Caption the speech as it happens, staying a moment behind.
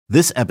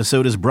This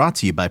episode is brought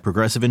to you by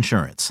Progressive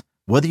Insurance.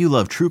 Whether you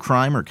love true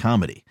crime or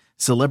comedy,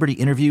 celebrity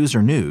interviews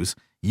or news,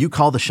 you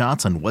call the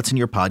shots on what's in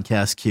your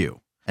podcast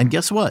queue. And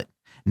guess what?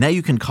 Now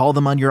you can call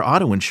them on your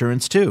auto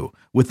insurance too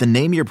with the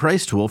Name Your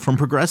Price tool from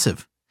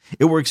Progressive.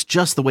 It works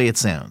just the way it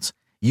sounds.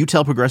 You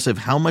tell Progressive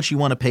how much you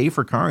want to pay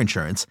for car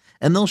insurance,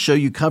 and they'll show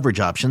you coverage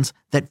options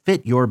that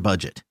fit your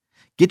budget.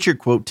 Get your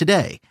quote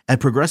today at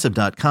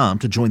Progressive.com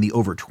to join the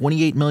over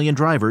 28 million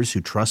drivers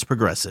who trust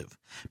Progressive.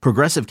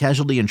 Progressive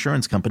Casualty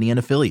Insurance Company and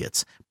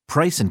Affiliates.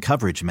 Price and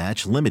coverage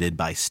match limited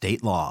by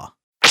state law.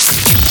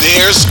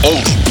 There's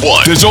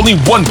only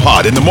one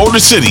pod in the Motor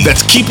City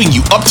that's keeping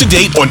you up to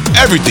date on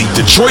everything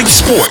Detroit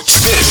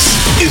sports. This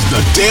is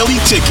The Daily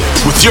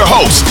Ticket with your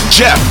host,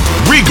 Jeff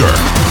Rieger.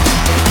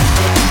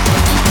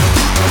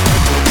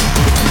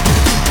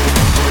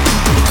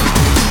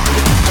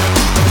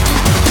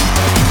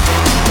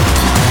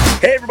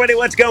 Hey everybody,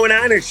 what's going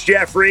on? It's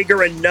Jeff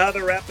Rieger,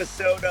 another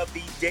episode of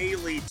The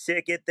Daily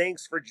Ticket.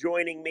 Thanks for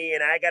joining me,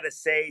 and I gotta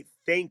say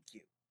thank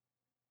you.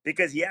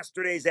 Because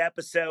yesterday's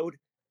episode,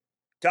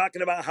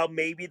 talking about how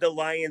maybe the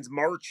Lions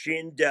march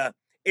into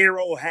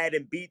Arrowhead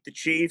and beat the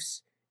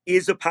Chiefs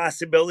is a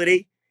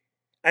possibility.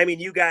 I mean,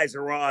 you guys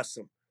are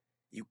awesome.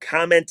 You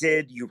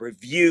commented, you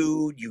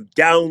reviewed, you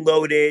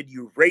downloaded,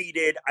 you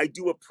rated. I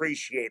do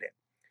appreciate it.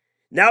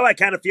 Now I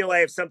kind of feel I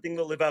have something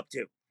to live up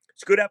to.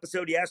 It's a good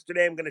episode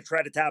yesterday. I'm going to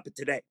try to top it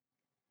today.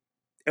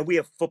 And we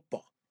have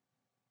football.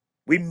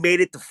 We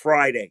made it to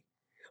Friday.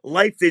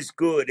 Life is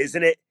good,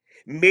 isn't it?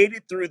 Made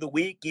it through the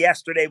week.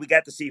 Yesterday, we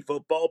got to see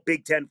football,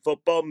 Big Ten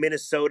football,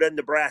 Minnesota,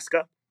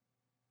 Nebraska,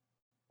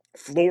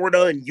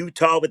 Florida, and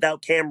Utah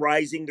without Cam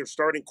Rising, their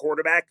starting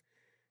quarterback.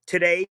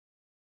 Today,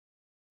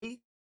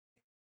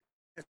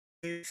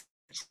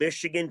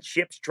 Michigan,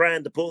 Chips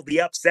trying to pull the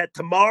upset.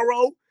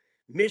 Tomorrow,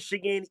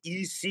 Michigan,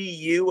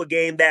 ECU, a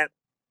game that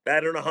I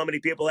don't know how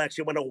many people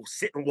actually want to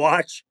sit and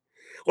watch.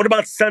 What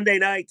about Sunday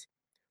night?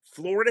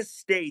 Florida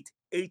State,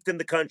 8th in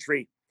the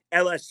country.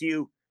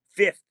 LSU,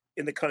 5th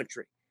in the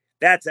country.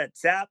 That's a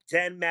top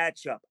 10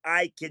 matchup.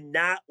 I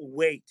cannot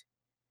wait.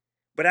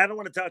 But I don't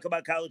want to talk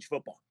about college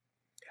football.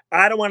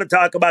 I don't want to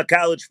talk about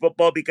college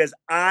football because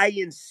I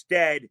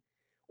instead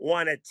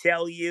want to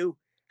tell you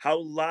how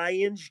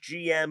Lions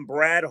GM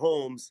Brad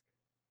Holmes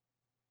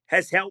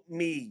has helped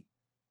me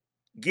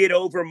get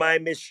over my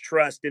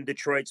mistrust in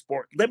Detroit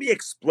sport. Let me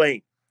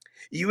explain.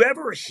 You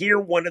ever hear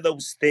one of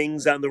those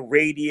things on the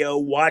radio,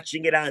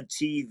 watching it on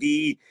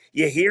TV?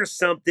 You hear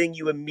something,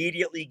 you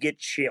immediately get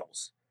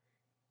chills.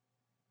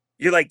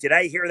 You're like, did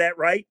I hear that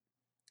right?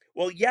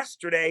 Well,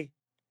 yesterday,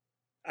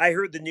 I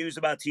heard the news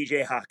about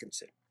TJ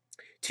Hockenson.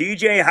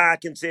 TJ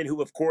Hockenson,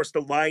 who, of course, the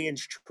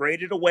Lions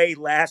traded away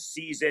last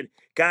season,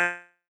 got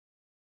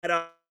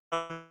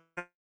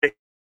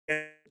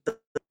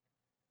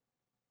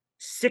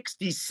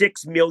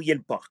 $66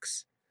 million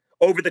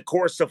over the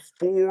course of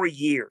 4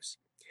 years.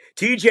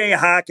 TJ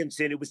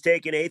Hockenson, who was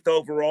taken 8th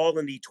overall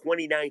in the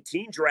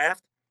 2019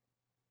 draft,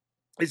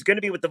 is going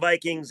to be with the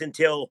Vikings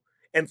until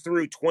and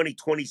through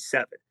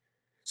 2027.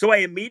 So I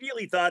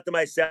immediately thought to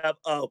myself,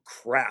 oh,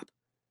 crap.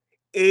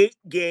 8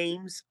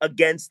 games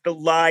against the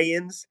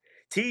Lions.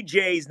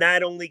 TJ's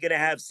not only going to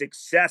have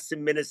success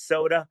in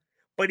Minnesota,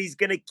 but he's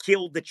going to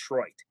kill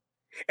Detroit.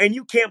 And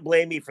you can't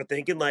blame me for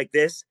thinking like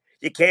this.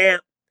 You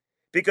can't.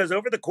 Because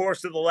over the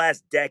course of the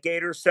last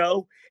decade or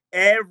so,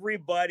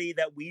 everybody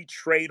that we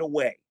trade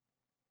away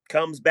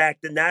comes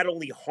back to not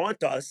only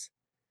haunt us,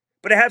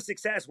 but to have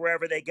success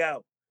wherever they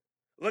go.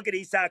 Look at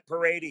Isaac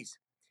Paredes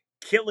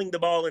killing the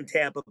ball in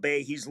Tampa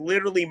Bay. He's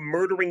literally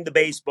murdering the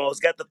baseball.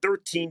 He's got the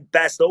 13th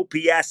best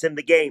OPS in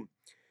the game.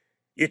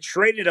 You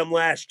traded him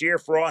last year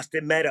for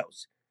Austin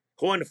Meadows,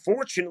 who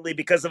unfortunately,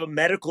 because of a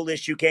medical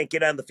issue, can't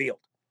get on the field.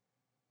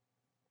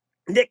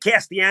 Nick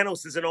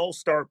Castellanos is an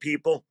all-star,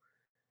 people.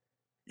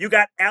 You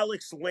got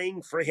Alex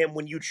Lang for him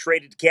when you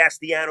traded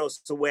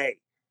Castellanos away.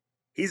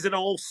 He's an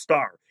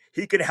all-star.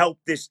 He could help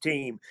this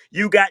team.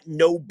 You got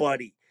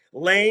nobody.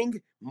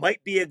 Lang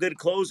might be a good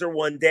closer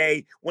one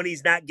day when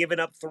he's not giving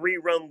up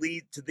 3-run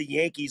lead to the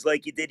Yankees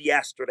like he did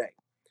yesterday.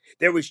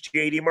 There was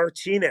JD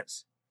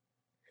Martinez.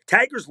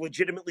 Tigers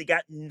legitimately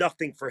got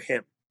nothing for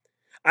him.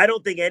 I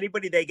don't think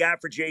anybody they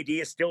got for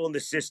JD is still in the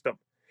system.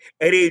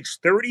 At age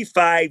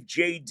 35,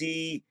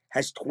 JD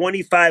has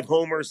 25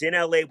 homers in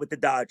LA with the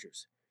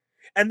Dodgers.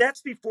 And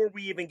that's before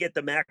we even get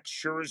to Max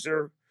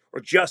Scherzer or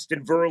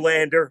Justin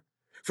Verlander.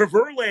 For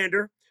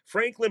Verlander,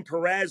 Franklin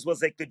Perez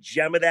was like the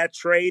gem of that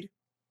trade.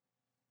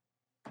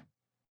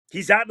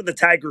 He's out of the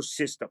Tigers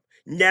system,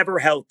 never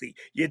healthy.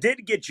 You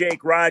did get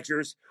Jake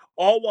Rogers,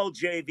 all while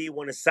JV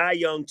won a Cy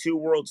Young, 2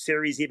 World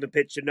Series, even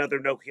pitched another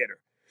no-hitter.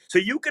 So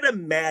you can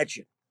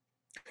imagine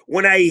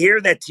when I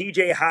hear that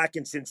TJ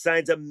Hockenson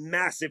signs a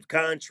massive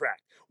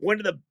contract, one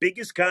of the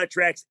biggest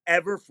contracts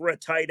ever for a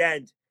tight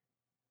end,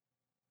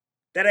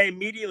 that I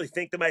immediately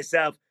think to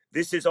myself,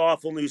 this is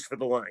awful news for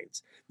the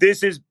Lions.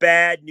 This is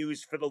bad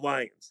news for the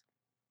Lions.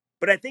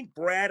 But I think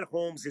Brad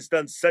Holmes has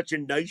done such a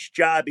nice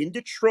job in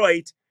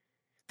Detroit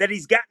that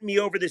he's gotten me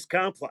over this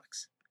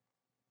complex.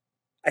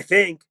 I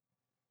think.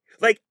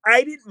 Like,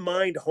 I didn't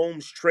mind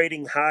Holmes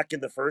trading Hawk in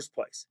the first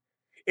place.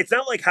 It's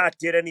not like Hawk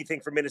did anything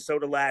for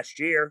Minnesota last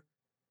year.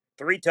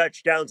 3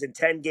 touchdowns in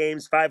 10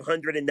 games,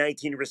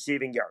 519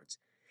 receiving yards.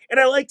 And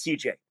I like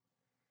TJ,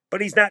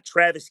 but he's not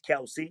Travis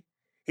Kelce.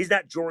 He's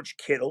not George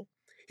Kittle.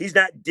 He's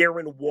not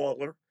Darren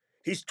Waller.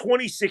 He's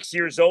 26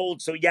 years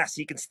old, so yes,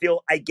 he can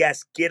still, I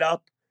guess, get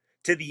up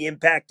to the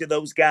impact of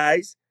those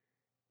guys.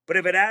 But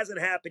if it hasn't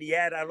happened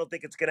yet, I don't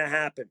think it's going to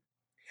happen.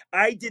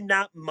 I did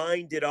not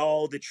mind at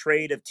all the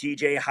trade of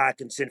TJ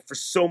Hockenson for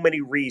so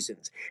many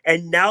reasons.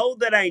 And now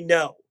that I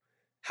know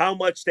how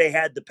much they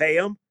had to pay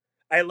him,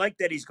 I like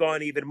that he's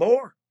gone even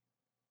more.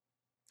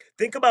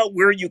 Think about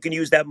where you can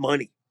use that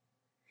money.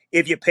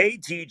 If you pay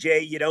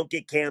TJ, you don't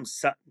get Cam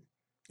Sutton.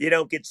 You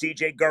don't get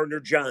CJ Gardner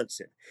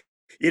Johnson.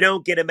 You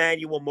don't get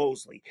Emmanuel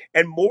Mosley.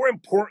 And more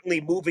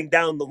importantly, moving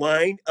down the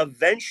line,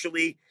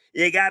 eventually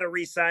you got to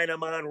re-sign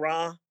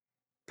Amon-Ra,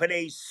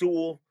 Penei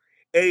Sewell,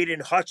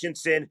 Aiden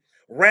Hutchinson,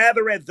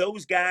 rather at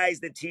those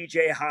guys than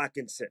TJ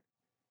Hockenson.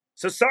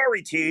 So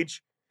sorry, Tej.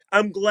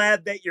 I'm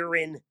glad that you're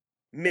in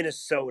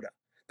Minnesota,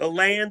 the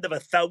land of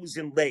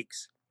 1,000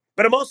 lakes.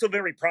 But I'm also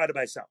very proud of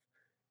myself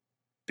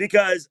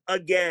because,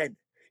 again,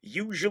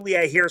 usually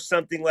I hear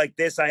something like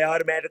this, I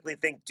automatically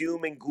think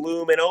doom and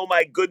gloom and, oh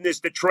my goodness,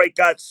 Detroit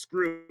got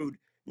screwed.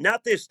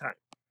 Not this time.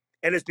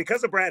 And it's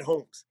because of Brad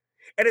Holmes.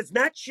 And it's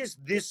not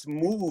just this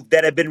move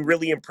that I've been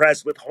really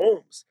impressed with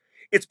Holmes.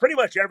 It's pretty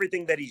much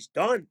everything that he's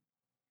done.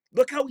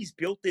 Look how he's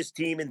built this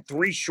team in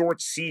 3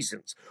 short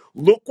seasons.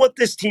 Look what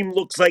this team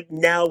looks like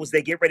now as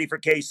they get ready for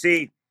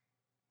KC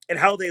and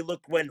how they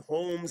looked when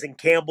Holmes and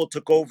Campbell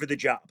took over the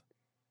job.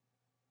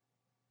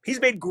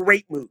 He's made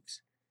great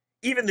moves,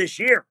 even this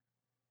year.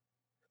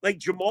 Like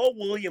Jamal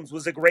Williams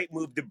was a great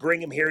move to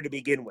bring him here to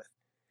begin with.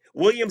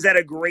 Williams had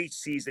a great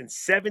season,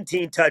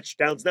 17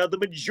 touchdowns. Now, the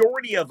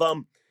majority of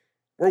them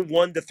were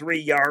 1 to 3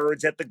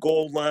 yards at the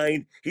goal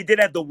line. He did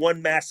have the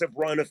one massive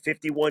run of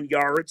 51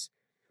 yards.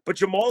 But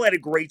Jamal had a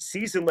great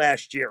season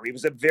last year. He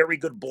was a very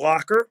good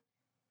blocker,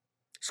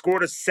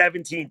 scored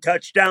 17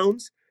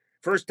 touchdowns.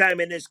 First time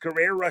in his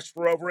career, rushed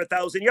for over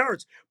 1,000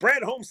 yards.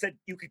 Brad Holmes said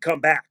you could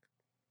come back.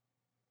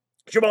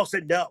 Jamal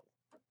said no.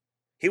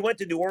 He went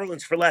to New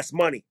Orleans for less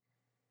money.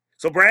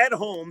 So Brad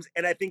Holmes,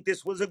 and I think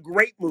this was a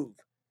great move,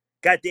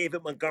 got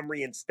David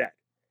Montgomery instead.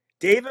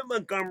 David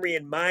Montgomery,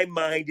 in my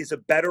mind, is a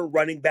better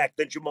running back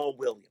than Jamal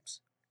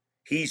Williams.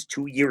 He's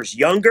 2 years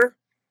younger.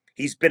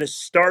 He's been a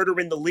starter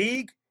in the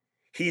league.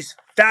 He's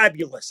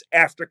fabulous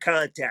after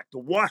contact.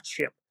 Watch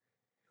him.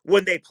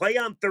 When they play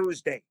on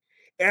Thursday,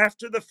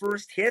 after the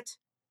first hit,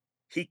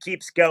 he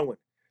keeps going.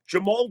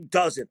 Jamal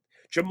doesn't.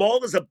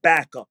 Jamal is a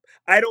backup.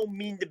 I don't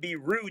mean to be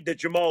rude to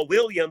Jamal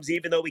Williams,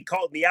 even though he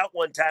called me out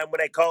one time when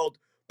I called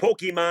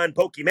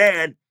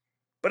Pokemon,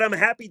 but I'm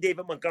happy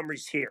David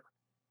Montgomery's here.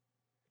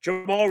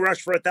 Jamal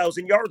rushed for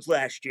 1,000 yards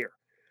last year.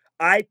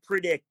 I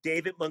predict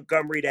David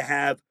Montgomery to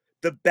have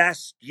the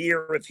best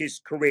year of his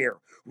career.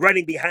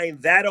 Running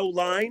behind that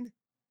O-line,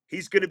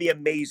 he's going to be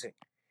amazing.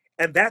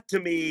 And that, to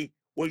me,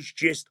 was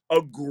just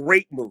a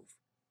great move.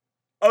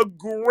 A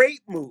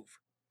great move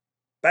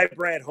by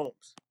Brad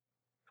Holmes.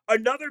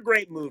 Another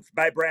great move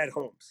by Brad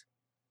Holmes.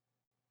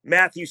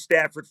 Matthew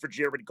Stafford for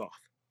Jared Goff.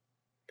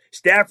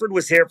 Stafford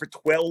was here for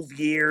 12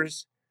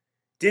 years.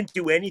 Didn't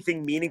do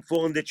anything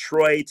meaningful in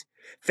Detroit.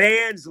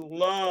 Fans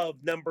love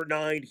number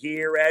 9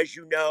 here, as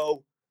you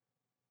know.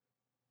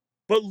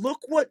 But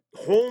look what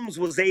Holmes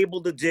was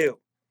able to do.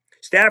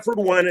 Stafford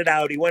wanted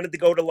out. He wanted to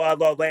go to La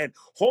La Land.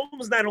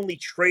 Holmes not only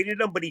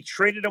traded him, but he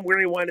traded him where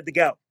he wanted to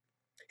go.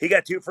 He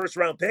got 2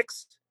 first-round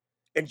picks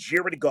and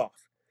Jared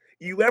Goff.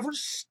 You ever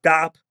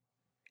stop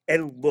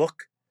and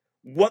look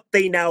what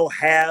they now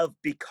have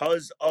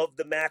because of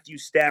the Matthew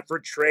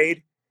Stafford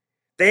trade?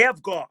 They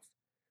have Goff,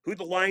 who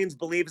the Lions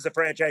believe is a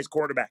franchise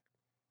quarterback.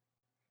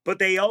 But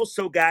they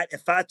also got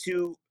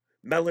Ifatu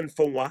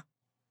Melanfoa,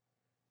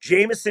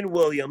 Jamison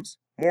Williams,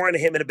 more on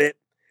him in a bit,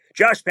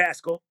 Josh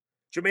Pascal,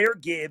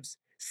 Jahmyr Gibbs,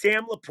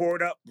 Sam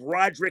Laporta,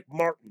 Roderick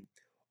Martin.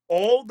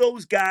 All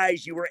those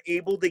guys you were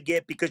able to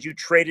get because you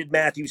traded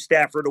Matthew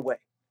Stafford away.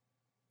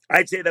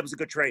 I'd say that was a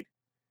good trade.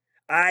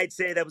 I'd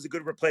say that was a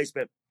good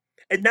replacement.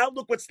 And now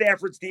look what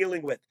Stafford's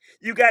dealing with.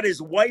 You got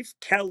his wife,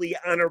 Kelly,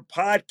 on her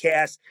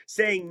podcast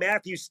saying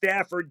Matthew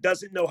Stafford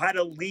doesn't know how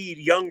to lead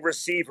young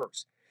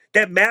receivers.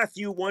 That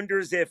Matthew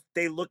wonders if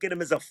they look at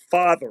him as a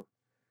father.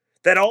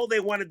 That all they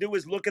want to do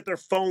is look at their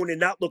phone and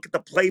not look at the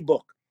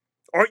playbook.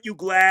 Aren't you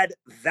glad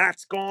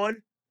that's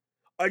gone?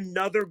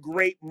 Another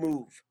great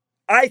move,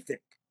 I think,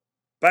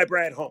 by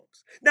Brad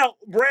Holmes. Now,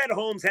 Brad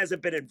Holmes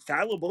hasn't been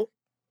infallible.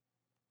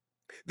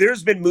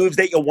 There's been moves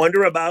that you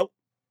wonder about.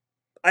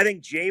 I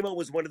think JMO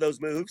was one of those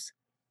moves.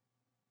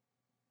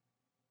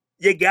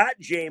 You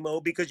got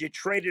JMO because you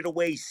traded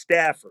away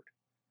Stafford.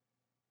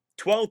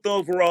 12th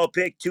overall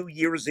pick 2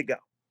 years ago.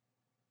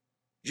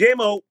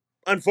 JMO,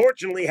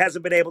 unfortunately,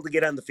 hasn't been able to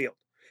get on the field.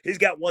 He's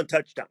got 1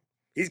 touchdown.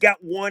 He's got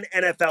 1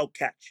 NFL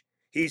catch.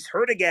 He's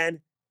hurt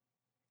again,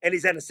 and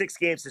he's on a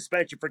 6-game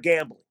suspension for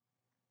gambling.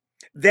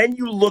 Then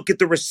you look at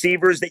the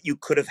receivers that you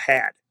could have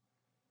had.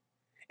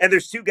 And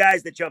there's 2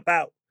 guys that jump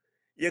out.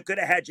 You could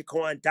have had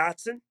Jaquan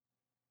Dotson,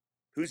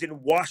 who's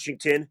in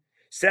Washington,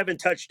 7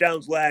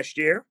 touchdowns last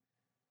year.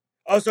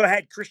 Also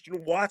had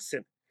Christian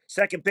Watson,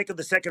 second pick of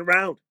the second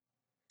round,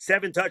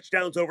 7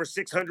 touchdowns, over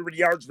 600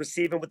 yards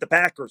receiving with the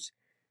Packers.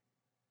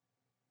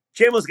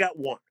 Jamo's got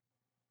 1.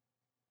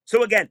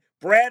 So again,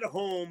 Brad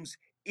Holmes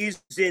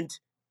isn't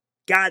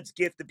God's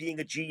gift of being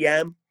a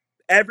GM.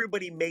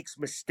 Everybody makes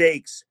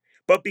mistakes.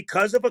 But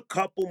because of a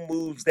couple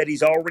moves that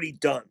he's already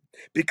done,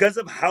 because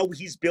of how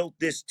he's built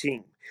this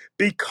team,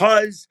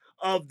 because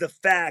of the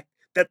fact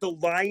that the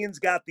Lions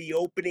got the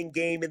opening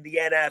game in the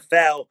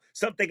NFL,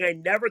 something I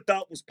never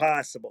thought was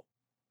possible,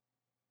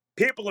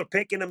 people are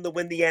picking them to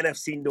win the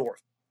NFC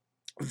North.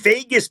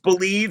 Vegas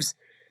believes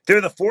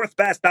they're the 4th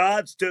best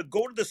odds to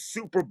go to the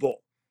Super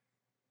Bowl.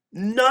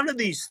 None of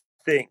these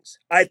things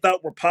I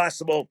thought were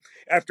possible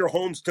after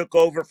Holmes took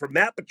over for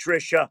Matt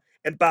Patricia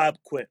and Bob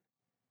Quinn.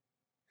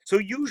 So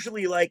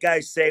usually, like I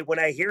say, when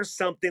I hear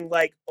something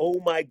like,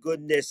 oh my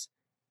goodness,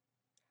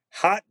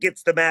 Hawk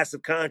gets the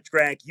massive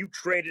contract, you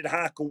traded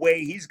Hawk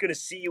away, he's going to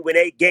see you in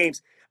 8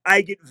 games,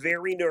 I get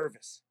very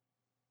nervous.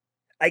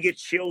 I get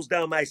chills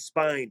down my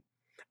spine.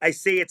 I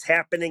say it's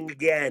happening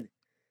again.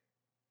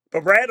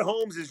 But Brad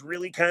Holmes is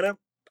really kind of,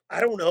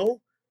 I don't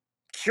know,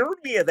 cured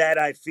me of that,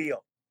 I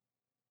feel.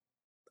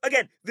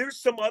 Again, there's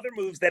some other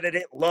moves that I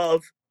didn't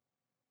love.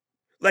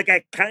 Like,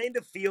 I kind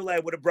of feel I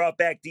would have brought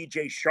back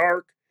DJ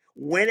Shark.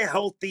 When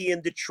healthy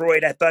in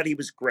Detroit, I thought he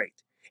was great.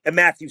 And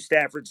Matthew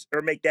Stafford's,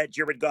 or make that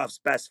Jared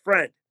Goff's best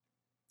friend.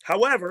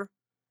 However,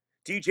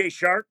 DJ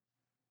Shark,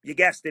 you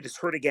guessed it, is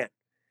hurt again.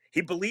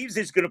 He believes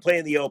he's going to play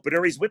in the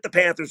opener. He's with the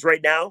Panthers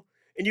right now.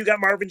 And you got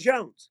Marvin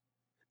Jones.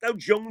 Now,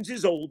 Jones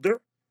is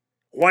older.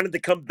 Wanted to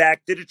come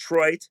back to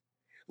Detroit.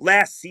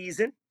 Last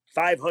season,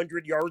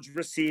 500 yards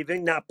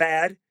receiving. Not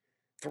bad.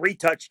 3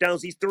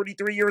 touchdowns. He's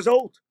 33 years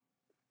old.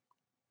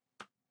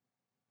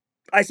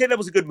 I say that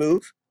was a good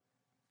move.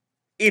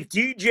 If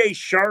DJ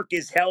Shark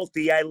is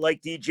healthy, I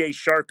like DJ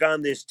Shark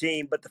on this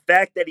team. But the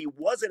fact that he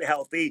wasn't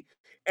healthy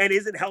and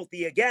isn't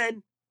healthy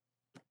again,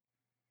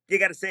 you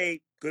got to say,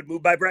 good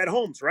move by Brad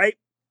Holmes, right?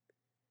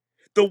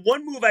 The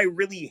one move I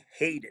really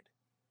hated,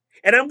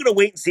 and I'm going to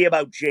wait and see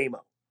about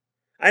JMO.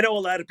 I know a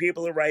lot of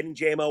people are writing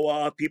JMO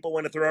off. People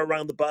want to throw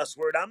around the bus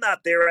word. I'm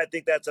not there. I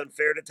think that's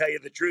unfair, to tell you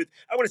the truth.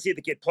 I want to see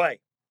the kid play.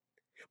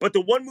 But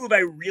the one move I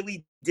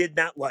really did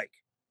not like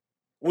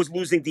was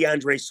losing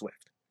DeAndre Swift.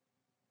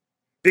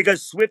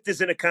 Because Swift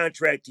is in a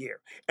contract year.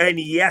 And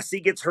yes, he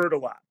gets hurt a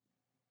lot.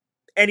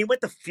 And he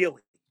went to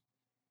Philly.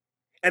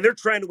 And they're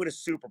trying to win a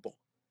Super Bowl.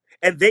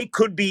 And they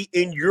could be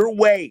in your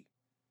way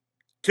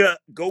to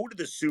go to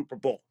the Super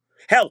Bowl.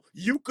 Hell,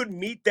 you could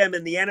meet them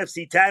in the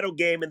NFC title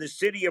game in the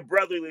city of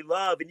brotherly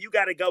love, and you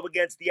got to go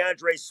against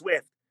DeAndre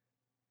Swift.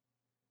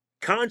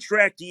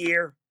 Contract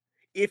year.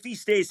 If he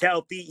stays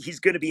healthy, he's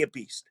going to be a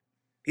beast.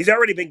 He's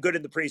already been good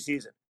in the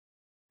preseason.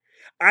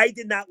 I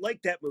did not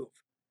like that move.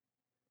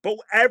 But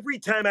every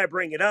time I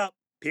bring it up,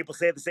 people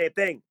say the same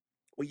thing.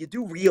 Well, you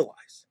do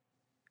realize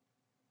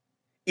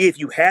if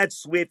you had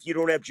Swift, you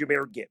don't have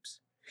Jahmyr Gibbs.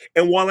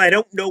 And while I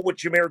don't know what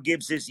Jahmyr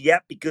Gibbs is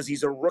yet because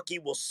he's a rookie,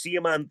 we'll see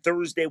him on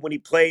Thursday when he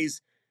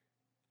plays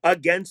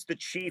against the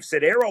Chiefs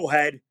at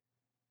Arrowhead.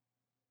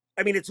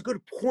 I mean, it's a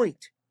good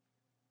point.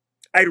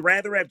 I'd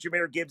rather have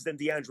Jahmyr Gibbs than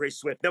DeAndre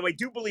Swift. Now, I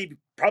do believe you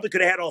probably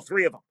could have had all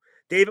 3 of them.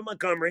 David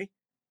Montgomery,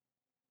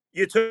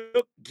 you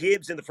took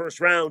Gibbs in the first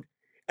round,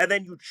 and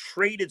then you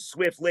traded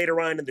Swift later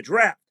on in the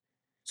draft.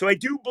 So I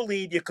do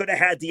believe you could have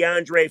had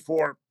DeAndre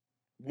for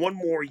 1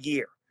 more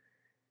year.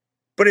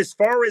 But as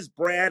far as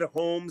Brad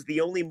Holmes, the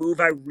only move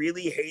I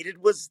really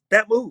hated was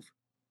that move.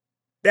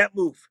 That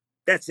move.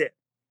 That's it.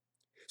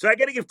 So I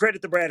got to give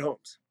credit to Brad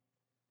Holmes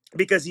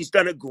because he's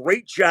done a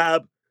great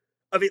job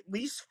of, at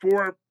least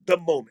for the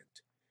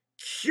moment,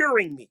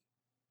 curing me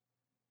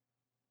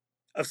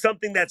of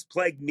something that's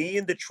plagued me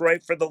in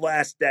Detroit for the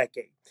last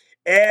decade.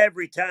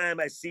 Every time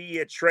I see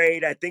a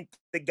trade, I think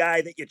the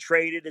guy that you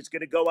traded is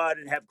going to go out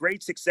and have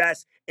great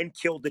success and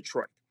kill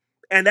Detroit.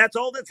 And that's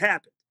all that's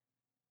happened.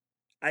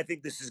 I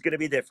think this is going to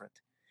be different.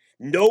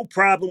 No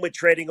problem with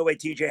trading away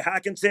TJ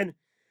Hockenson.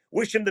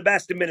 Wish him the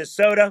best in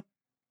Minnesota.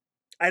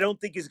 I don't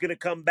think he's going to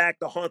come back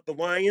to haunt the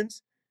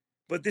Lions,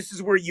 but this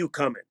is where you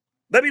come in.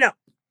 Let me know.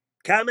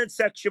 Comment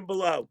section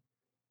below.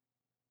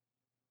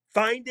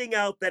 Finding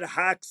out that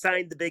Hawk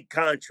signed the big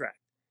contract,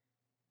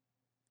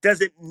 does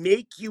it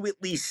make you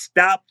at least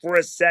stop for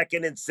a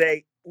second and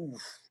say,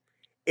 oof,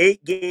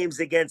 8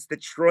 games against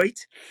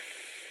Detroit?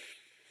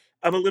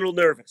 I'm a little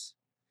nervous.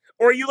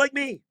 Or are you like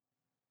me?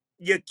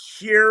 You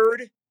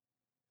cured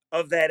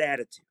of that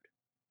attitude?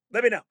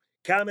 Let me know.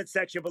 Comment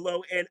section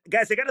below. And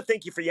guys, I got to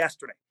thank you for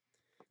yesterday.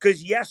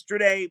 Because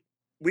yesterday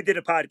we did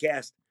a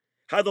podcast,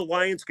 how the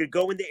Lions could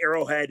go into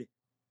Arrowhead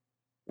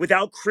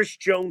without Chris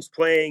Jones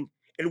playing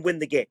and win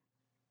the game.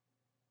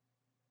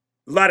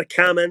 A lot of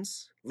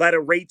comments, a lot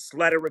of rates, a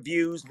lot of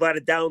reviews, a lot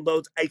of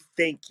downloads. I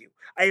thank you.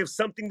 I have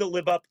something to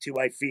live up to,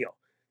 I feel.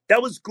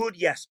 That was good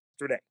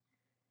yesterday.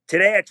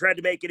 Today, I tried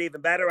to make it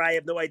even better. I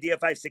have no idea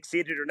if I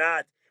succeeded or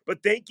not.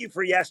 But thank you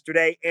for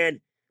yesterday. And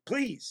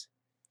please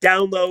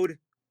download,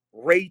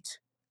 rate,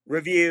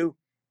 review.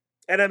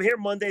 And I'm here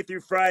Monday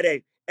through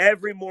Friday.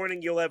 Every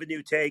morning you'll have a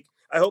new take.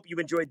 I hope you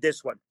enjoyed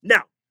this one.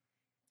 Now,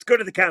 let's go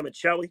to the comments,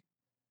 shall we?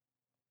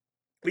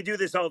 We do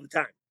this all the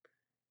time.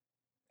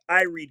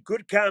 I read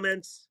good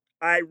comments,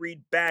 I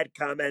read bad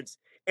comments,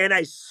 and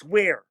I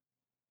swear,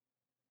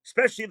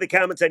 especially the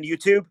comments on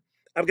YouTube,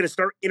 I'm going to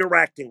start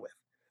interacting with.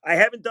 I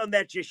haven't done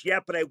that just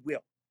yet, but I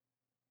will.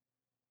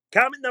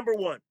 Comment number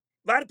one.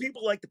 A lot of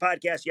people liked the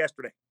podcast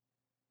yesterday.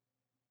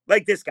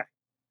 Like this guy.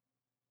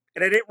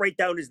 And I didn't write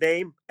down his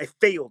name. I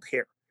failed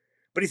here.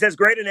 But he says,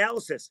 great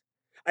analysis.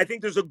 I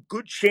think there's a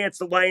good chance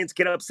the Lions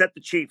can upset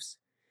the Chiefs,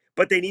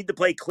 but they need to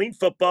play clean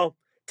football,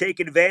 take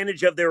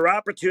advantage of their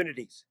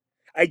opportunities.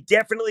 I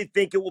definitely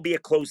think it will be a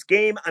close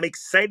game. I'm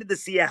excited to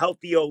see a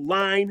healthy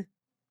O-line.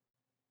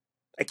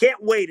 I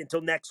can't wait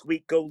until next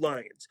week. Go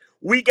Lions.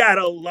 We got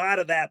a lot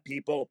of that,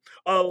 people.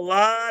 A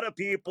lot of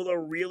people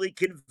are really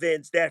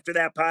convinced after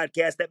that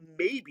podcast that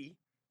maybe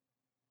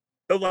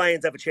the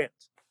Lions have a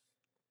chance.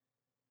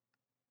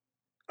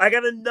 I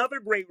got another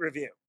great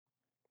review.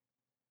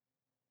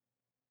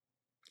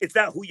 It's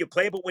not who you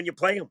play, but when you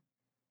play them.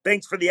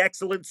 Thanks for the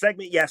excellent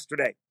segment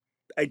yesterday.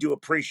 I do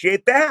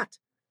appreciate that.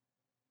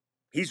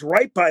 He's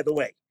right, by the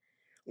way.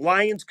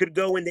 Lions could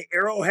go into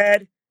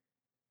Arrowhead.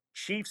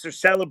 Chiefs are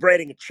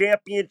celebrating a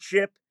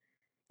championship.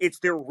 It's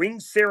their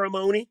ring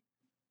ceremony.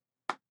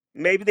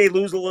 Maybe they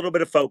lose a little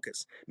bit of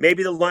focus.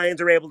 Maybe the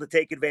Lions are able to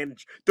take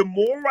advantage. The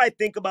more I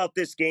think about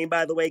this game,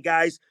 by the way,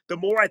 guys, the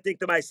more I think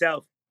to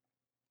myself,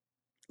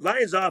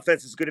 Lions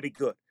offense is going to be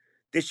good.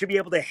 They should be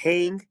able to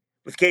hang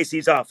with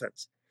KC's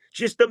offense.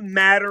 Just a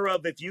matter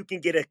of if you can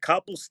get a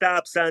couple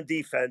stops on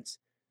defense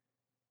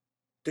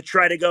to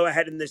try to go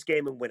ahead in this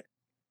game and win it.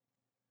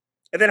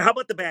 And then how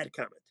about the bad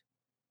comment?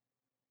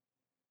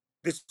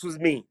 This was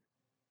mean.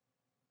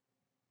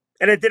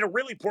 And I did a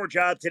really poor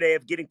job today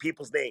of getting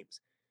people's names.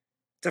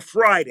 It's a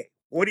Friday.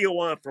 What do you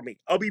want from me?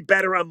 I'll be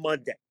better on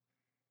Monday.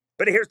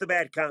 But here's the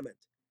bad comment.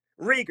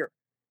 Rieger,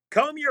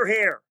 comb your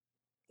hair.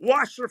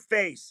 Wash your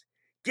face.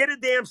 Get a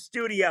damn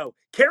studio.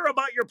 Care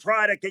about your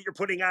product that you're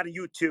putting out on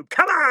YouTube.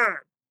 Come on!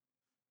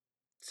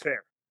 It's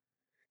fair.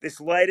 This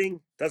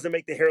lighting doesn't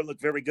make the hair look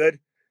very good.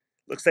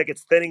 Looks like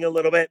it's thinning a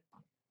little bit.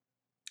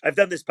 I've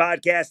done this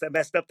podcast. I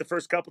messed up the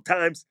first couple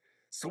times.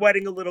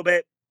 Sweating a little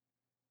bit.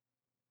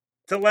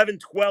 It's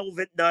 11:12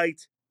 at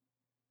night.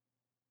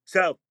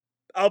 So,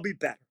 I'll be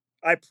better.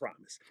 I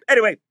promise.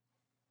 Anyway,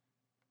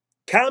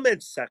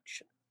 comment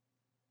section.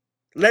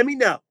 Let me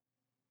know.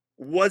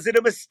 Was it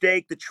a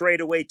mistake to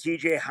trade away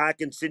TJ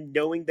Hockenson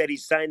knowing that he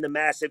signed the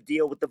massive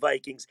deal with the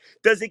Vikings?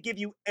 Does it give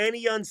you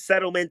any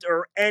unsettlement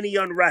or any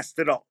unrest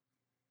at all?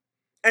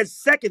 And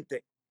second thing,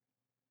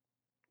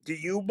 do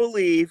you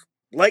believe,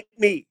 like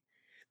me,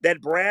 that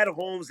Brad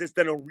Holmes has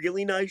done a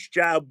really nice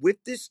job with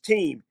this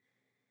team?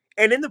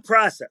 And in the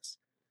process,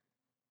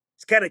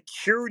 it's kind of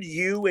cured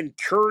you and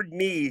cured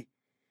me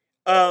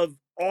of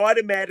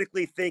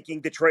automatically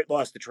thinking Detroit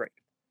lost the trade.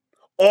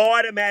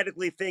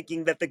 Automatically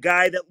thinking that the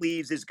guy that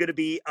leaves is going to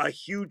be a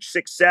huge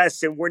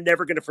success and we're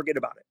never going to forget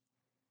about it.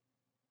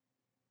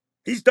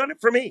 He's done it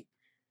for me.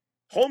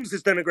 Holmes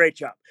has done a great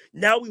job.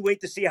 Now we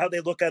wait to see how they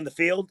look on the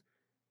field,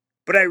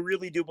 but I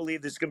really do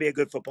believe this is going to be a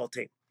good football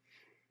team.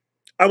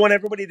 I want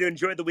everybody to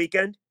enjoy the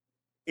weekend.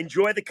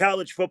 Enjoy the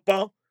college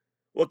football.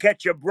 We'll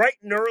catch you bright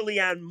and early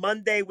on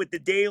Monday with the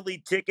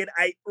Daily Ticket.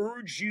 I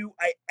urge you,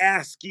 I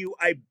ask you,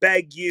 I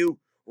beg you,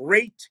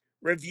 rate,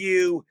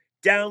 review,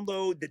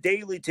 download the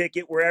Daily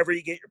Ticket wherever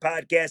you get your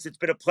podcast. It's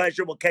been a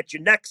pleasure. We'll catch you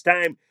next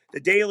time. The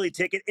Daily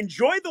Ticket.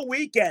 Enjoy the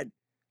weekend.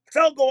 Let's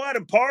all go out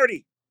and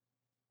party.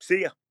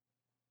 See ya.